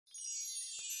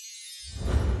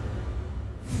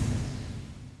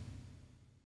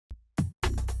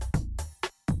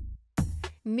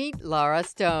Meet Lara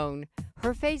Stone.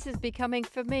 Her face is becoming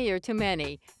familiar to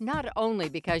many, not only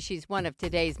because she's one of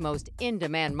today's most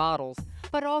in-demand models,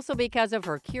 but also because of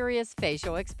her curious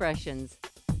facial expressions.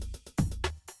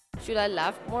 Should I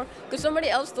laugh more? Because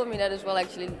somebody else told me that as well,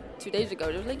 actually, 2 days ago.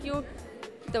 It was like,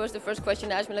 that was the first question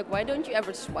they asked me, like, why don't you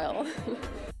ever smile?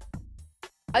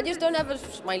 I just don't have a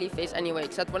smiley face anyway,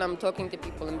 except when I'm talking to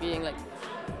people and being like,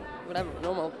 whatever,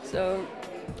 normal. So,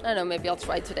 I don't know, maybe I'll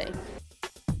try today.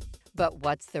 But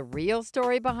what's the real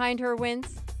story behind her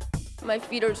wins? My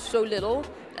feet are so little,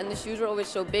 and the shoes are always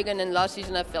so big, and then last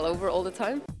season I fell over all the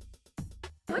time.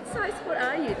 What size foot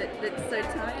are you that's so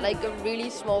tiny? Like a really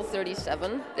small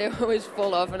 37. They always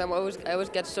fall off, and I always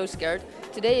get so scared.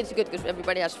 Today it's good because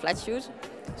everybody has flat shoes,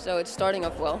 so it's starting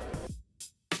off well.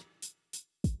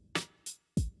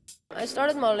 I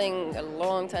started modeling a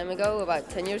long time ago, about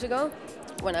 10 years ago.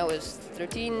 When I was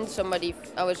 13,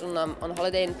 I was on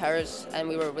holiday in Paris, and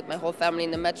we were with my whole family in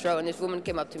the metro, and this woman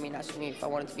came up to me and asked me if I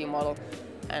wanted to be a model.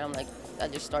 And I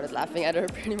just started laughing at her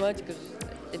pretty much because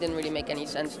it didn't really make any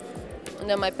sense. And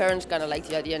then my parents kind of liked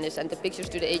the idea, and they sent the pictures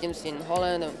to the agency in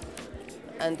Holland,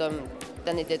 and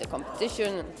then they did a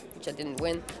competition, which I didn't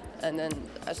win. And then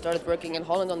I started working in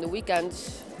Holland on the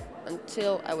weekends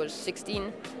until I was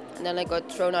 16. And then I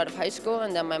got thrown out of high school,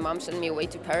 and then my mom sent me away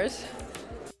to Paris.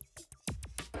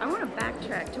 I want to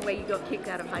backtrack to where you got kicked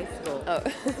out of high school. Oh.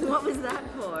 What was that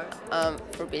for?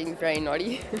 For being very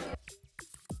naughty.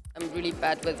 I'm really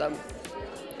bad with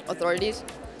authorities.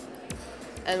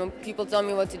 And when people tell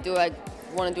me what to do, I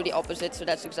want to do the opposite, so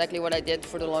that's exactly what I did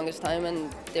for the longest time,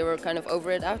 and they were kind of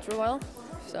over it after a while,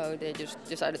 so they just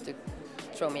decided to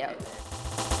throw me out.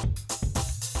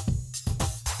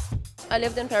 I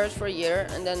lived in Paris for a year,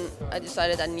 and then I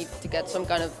decided I need to get some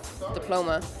kind of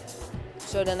diploma.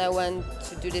 So then I went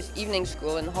to do this evening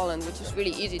school in Holland, which is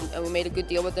really easy, and we made a good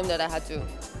deal with them that I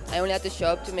only had to show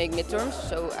up to make midterms,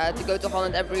 so I had to go to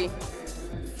Holland every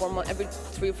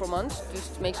 3 or 4 months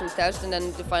just to make some tests, and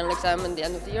then the final exam at the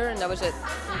end of the year, and that was it.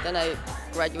 And then I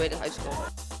graduated high school.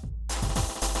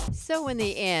 So in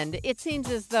the end, it seems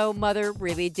as though Mother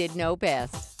really did know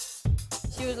best.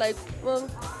 She was like, well,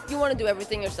 you want to do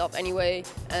everything yourself anyway,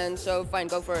 and so fine,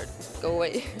 go for it, go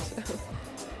away.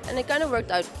 And it kind of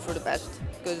worked out for the best,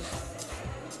 because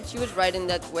she was right in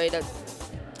that way that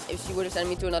if she would have sent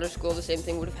me to another school, the same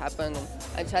thing would have happened. And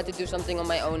I just had to do something on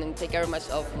my own and take care of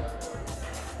myself.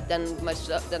 Then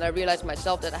I realized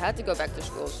myself that I had to go back to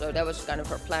school, so that was kind of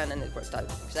her plan, and it worked out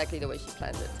exactly the way she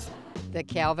planned it. The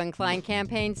Calvin Klein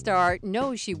campaign star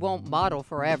knows she won't model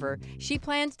forever. She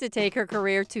plans to take her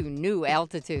career to new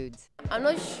altitudes. I'm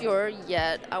not sure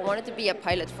yet. I wanted to be a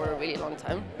pilot for a really long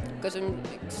time because I'm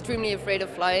extremely afraid of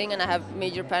flying, and I have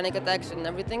major panic attacks and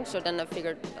everything, so then I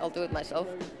figured I'll do it myself.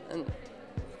 And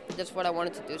that's what I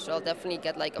wanted to do, so I'll definitely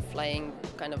get like a flying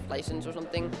kind of license or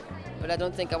something, but I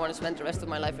don't think I want to spend the rest of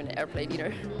my life in an airplane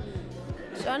either.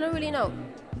 So I don't really know.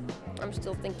 I'm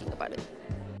still thinking about it.